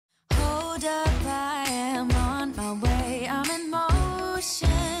hold up, I am on my way, I'm in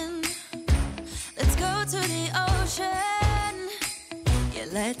motion. Let's go to the ocean, yeah,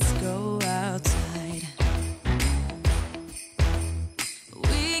 let's go outside.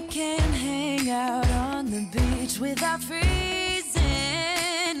 We can hang out on the beach without freezing,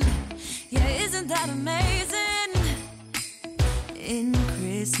 yeah, isn't that amazing? In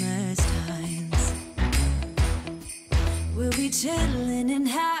Christmas times, we'll be chilling and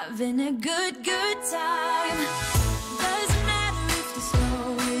having a good time. Doesn't matter if the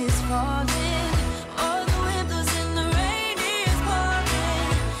snow is falling or the wind blows and the rain is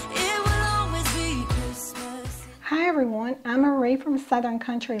pouring, it will always be Christmas. Hi everyone, I'm Marie from Southern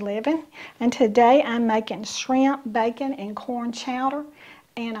Country Living, and today I'm making shrimp, bacon, and corn chowder.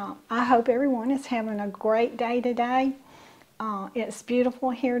 And I hope everyone is having a great day today. It's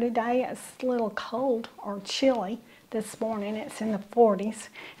beautiful here today. It's a little cold or chilly this morning. It's in the 40s.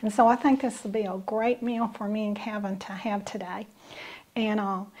 And so I think this will be a great meal for me and Kevin to have today. And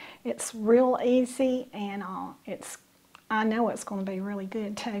it's real easy, and I know it's going to be really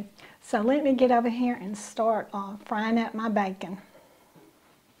good too. So let me get over here and start frying up my bacon.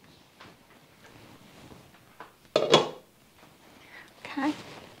 Okay.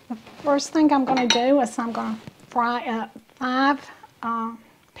 The first thing I'm going to do is I'm going to fry up 5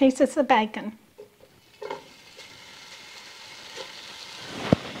 pieces of bacon.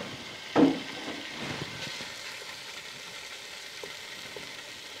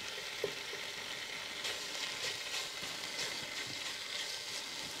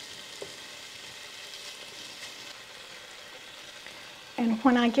 And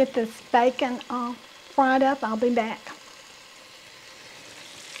when I get this bacon fried up, I'll be back.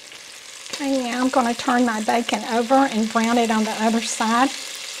 Okay, now I'm going to turn my bacon over and brown it on the other side.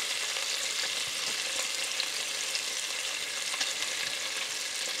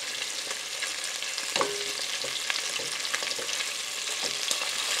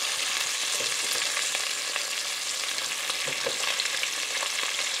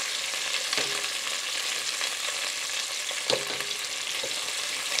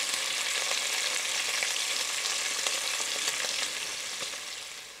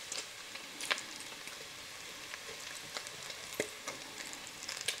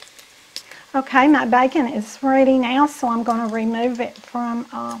 Okay, my bacon is ready now, so I'm going to remove it from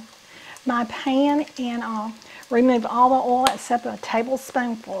my pan and remove all the oil except a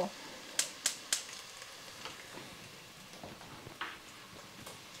tablespoonful.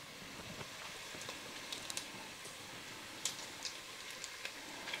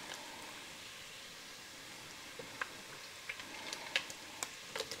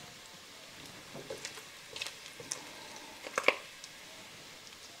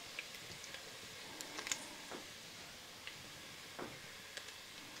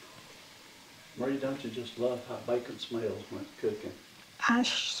 Marie, don't you just love how bacon smells when it's cooking? I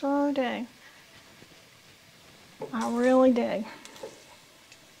sure do. I really do.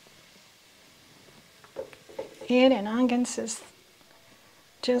 It and onions is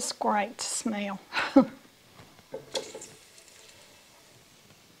just great to smell.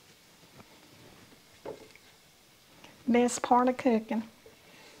 Best part of cooking.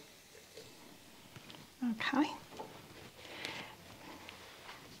 Okay.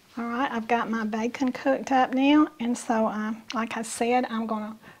 Alright, I've got my bacon cooked up now, and so like I said, I'm going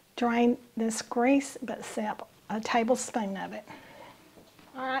to drain this grease, but except a tablespoon of it.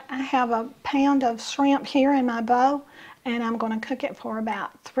 Alright, I have a pound of shrimp here in my bowl, and I'm going to cook it for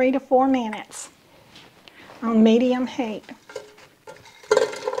about 3 to 4 minutes on medium heat.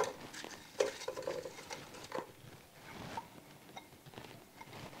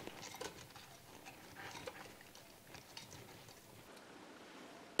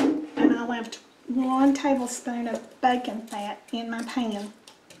 I left 1 tablespoon of bacon fat in my pan.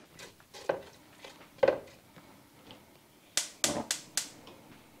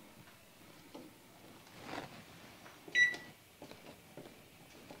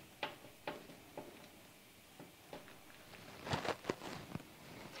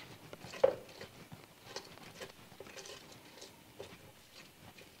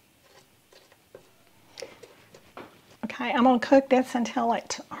 Okay, I'm going to cook this until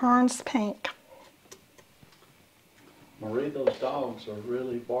it turns pink. Marie, those dogs are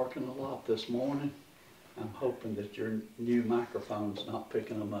really barking a lot this morning. I'm hoping that your new microphone's not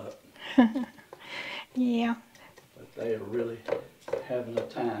picking them up. Yeah. But they are really having a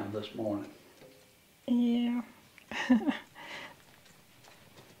time this morning. Yeah.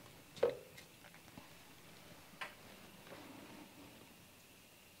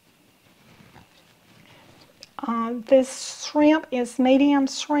 This shrimp is medium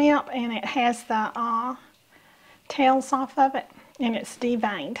shrimp, and it has the tails off of it, and it's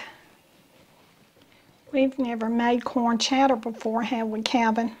deveined. We've never made corn chowder before, have we,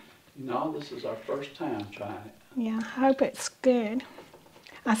 Calvin? No, this is our first time trying it. Yeah, I hope it's good.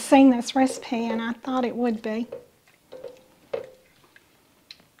 I seen this recipe and I thought it would be.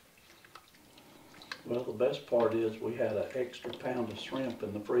 Well, the best part is we had an extra pound of shrimp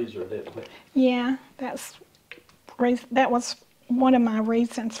in the freezer, didn't we? Yeah, that was one of my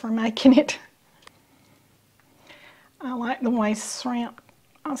reasons for making it. I like the way shrimp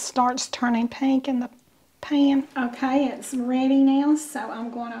starts turning pink in the pan. Okay, it's ready now, so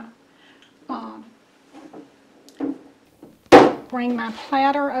I'm going to bring my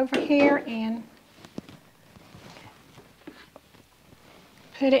platter over here and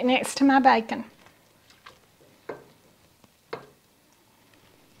put it next to my bacon.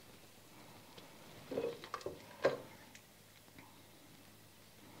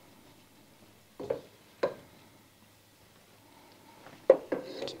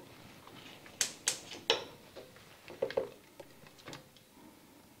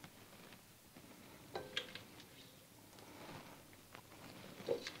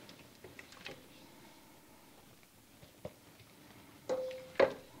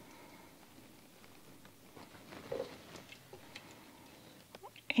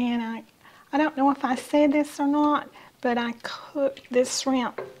 And I don't know if I said this or not, but I cooked this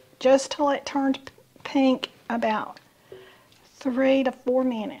shrimp just till it turned pink about 3 to 4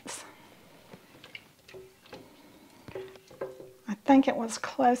 minutes. I think it was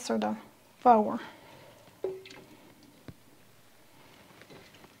closer to 4.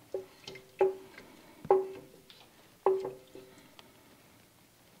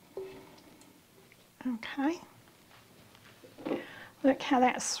 Okay. Look how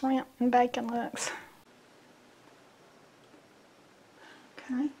that shrimp and bacon looks.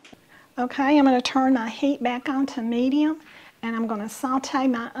 Okay. Okay, I'm going to turn my heat back on to medium, and I'm going to saute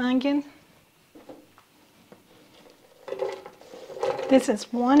my onion. This is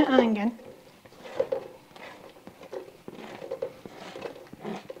 1 onion.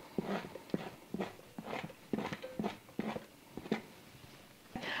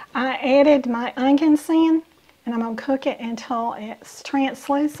 I added my onions in, and I'm going to cook it until it's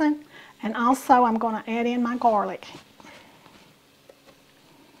translucent, and also I'm going to add in my garlic.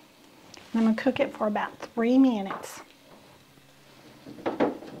 And I'm going to cook it for about 3 minutes.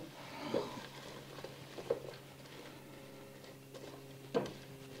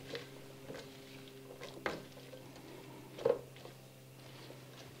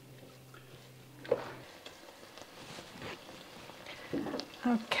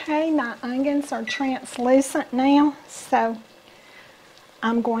 Okay, my onions are translucent now, so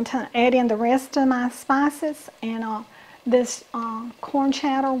I'm going to add in the rest of my spices, and this corn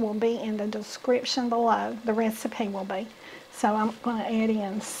chowder will be in the description below. The recipe will be. So I'm going to add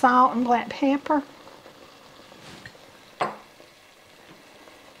in salt and black pepper,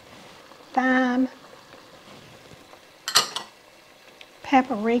 thyme,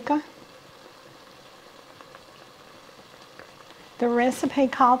 paprika. The recipe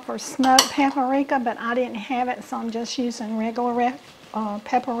called for smoked paprika, but I didn't have it, so I'm just using regular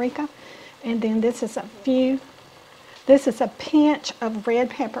paprika. And then this is a pinch of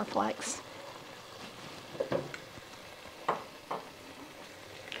red pepper flakes.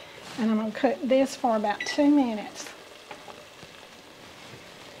 And I'm going to cook this for about 2 minutes.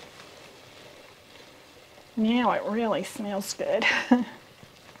 Now it really smells good.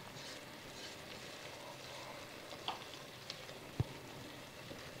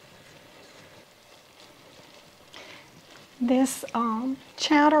 This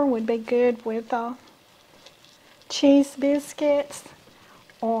chowder would be good with cheese biscuits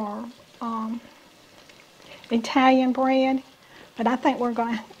or Italian bread, but I think we're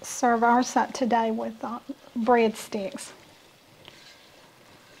going to serve ours up today with breadsticks.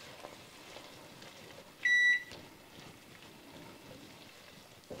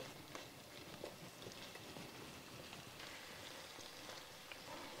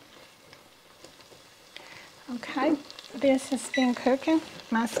 Okay, this has been cooking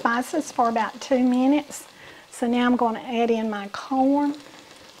my spices for about 2 minutes. So now I'm going to add in my corn.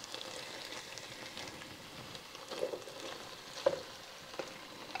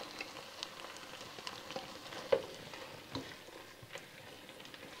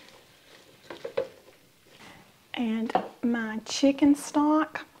 And my chicken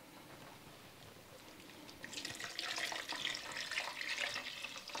stock.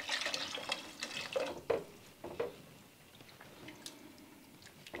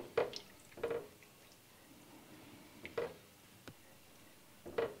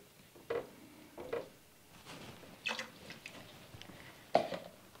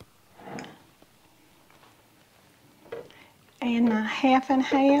 and my half and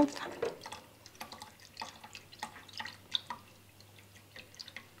half.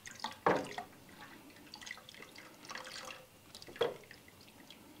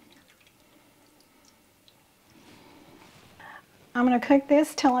 I'm going to cook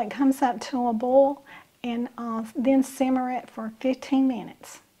this till it comes up to a boil and then simmer it for 15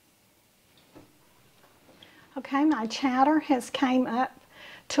 minutes. Okay, my chowder has came up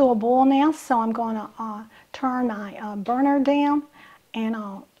to a boil now, so I'm going to turn my burner down and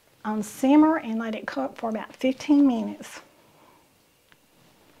on simmer and let it cook for about 15 minutes.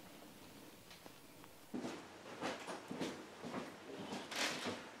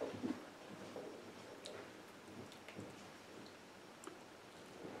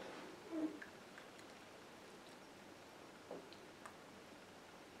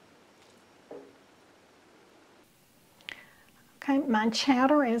 Okay, my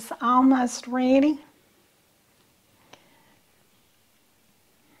chowder is almost ready.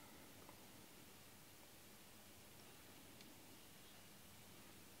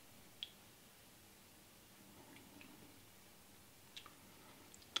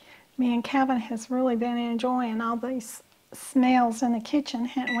 Me and Calvin has really been enjoying all these smells in the kitchen,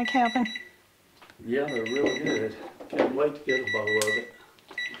 haven't we, Calvin? Yeah, they're really good. Can't wait to get a bowl of it.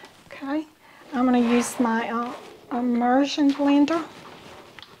 Okay, I'm going to use my immersion blender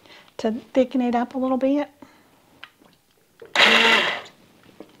to thicken it up a little bit.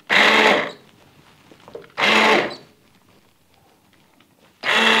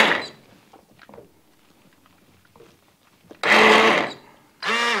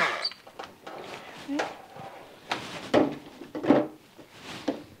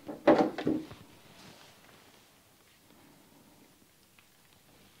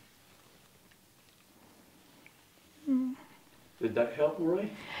 Did that help,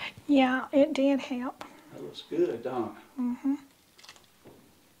 Marie? Yeah, it did help. That looks good, don't it?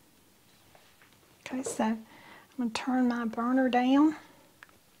 Okay, so I'm going to turn my burner down.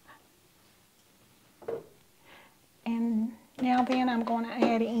 And now then I'm going to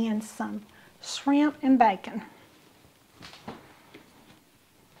add in some shrimp and bacon.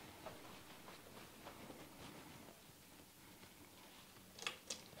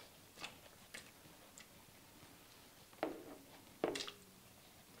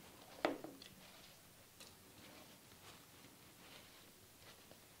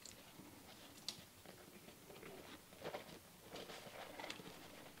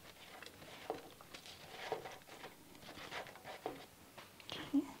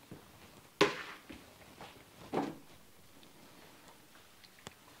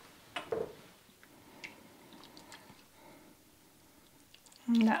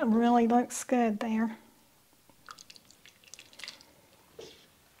 And that really looks good there.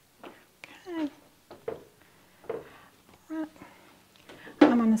 Okay. Right.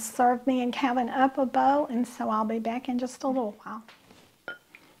 I'm going to serve me and Calvin up a bowl, and so I'll be back in just a little while.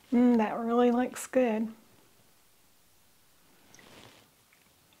 That really looks good.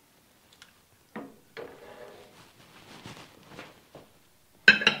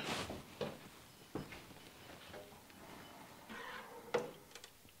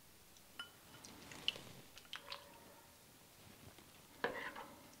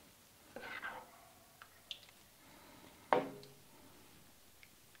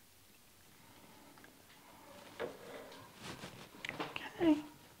 Okay.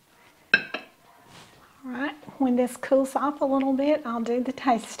 All right, when this cools off a little bit, I'll do the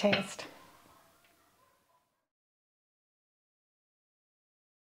taste test.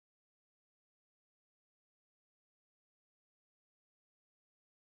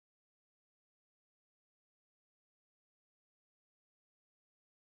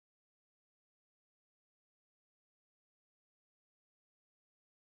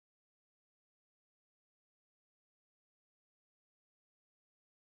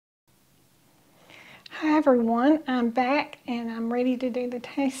 Hi everyone, I'm back and I'm ready to do the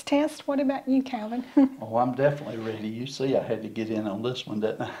taste test. What about you, Calvin? Oh, I'm definitely ready. You see I had to get in on this one,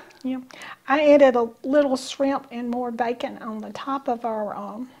 didn't I? Yeah, I added a little shrimp and more bacon on the top of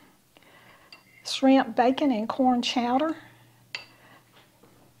our shrimp, bacon, and corn chowder.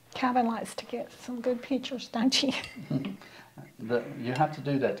 Calvin likes to get some good pictures, don't you? You have to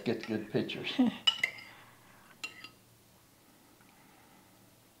do that to get the good pictures.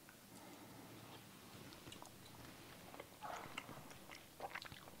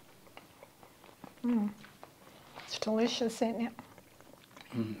 It's delicious, isn't it?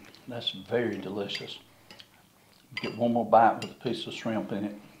 That's very delicious. Get one more bite with a piece of shrimp in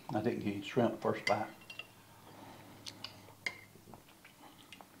it. I didn't get shrimp first bite.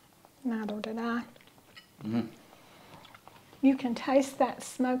 Neither did I. You can taste that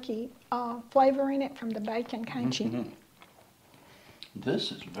smoky flavor in it from the bacon, can't you? Mm-hmm.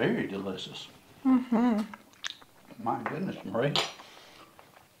 This is very delicious. My goodness, Marie.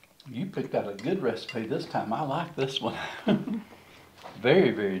 You picked out a good recipe this time. I like this one. Very,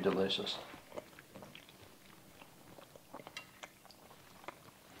 very delicious.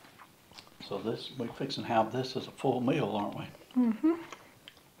 So this, we're fixing to have this as a full meal, aren't we?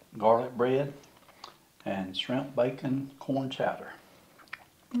 Garlic bread and shrimp, bacon, corn chowder.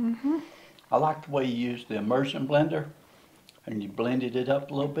 I like the way you used the immersion blender and you blended it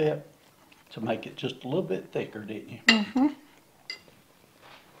up a little bit to make it just a little bit thicker, didn't you?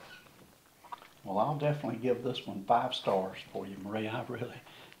 Well, I'll definitely give this one 5 stars for you, Marie.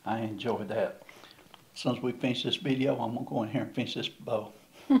 I enjoyed that. As soon as we finish this video, I'm going to go in here and finish this bowl.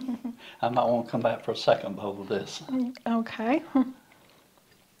 I might want to come back for a second bowl of this. Okay.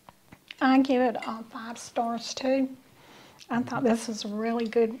 I give it 5 stars too. I thought this was a really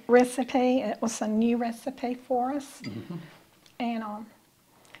good recipe. It was a new recipe for us. And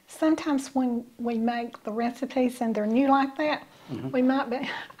sometimes when we make the recipes and they're new like that,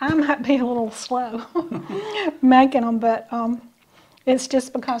 I might be a little slow making them, but it's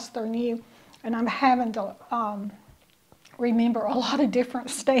just because they're new and I'm having to remember a lot of different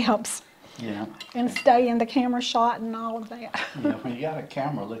steps. Yeah. And stay in the camera shot and all of that. Yeah, when you got a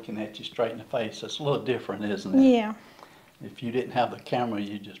camera looking at you straight in the face, it's a little different, isn't it? Yeah. If you didn't have the camera,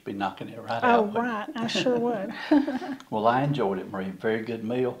 you'd just be knocking it right Oh, out. right. I sure would. Well, I enjoyed it, Marie. Very good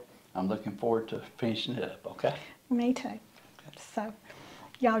meal. I'm looking forward to finishing it up, okay? Me too. So,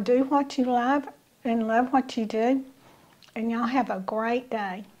 y'all do what you love and love what you do. And y'all have a great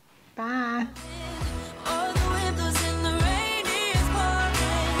day. Bye. All the windows in the rain is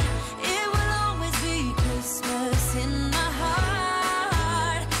pouring. It will always be Christmas in my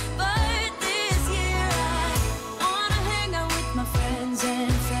heart. But this year I wanna hang out with my friends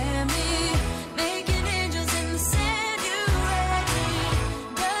and family, making angels in the sand. You ready?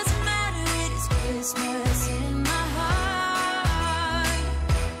 Doesn't matter, it is Christmas in my heart.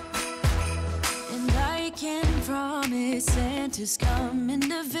 And I can promise Santa's coming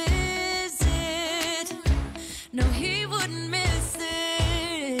to visit. No, he wouldn't miss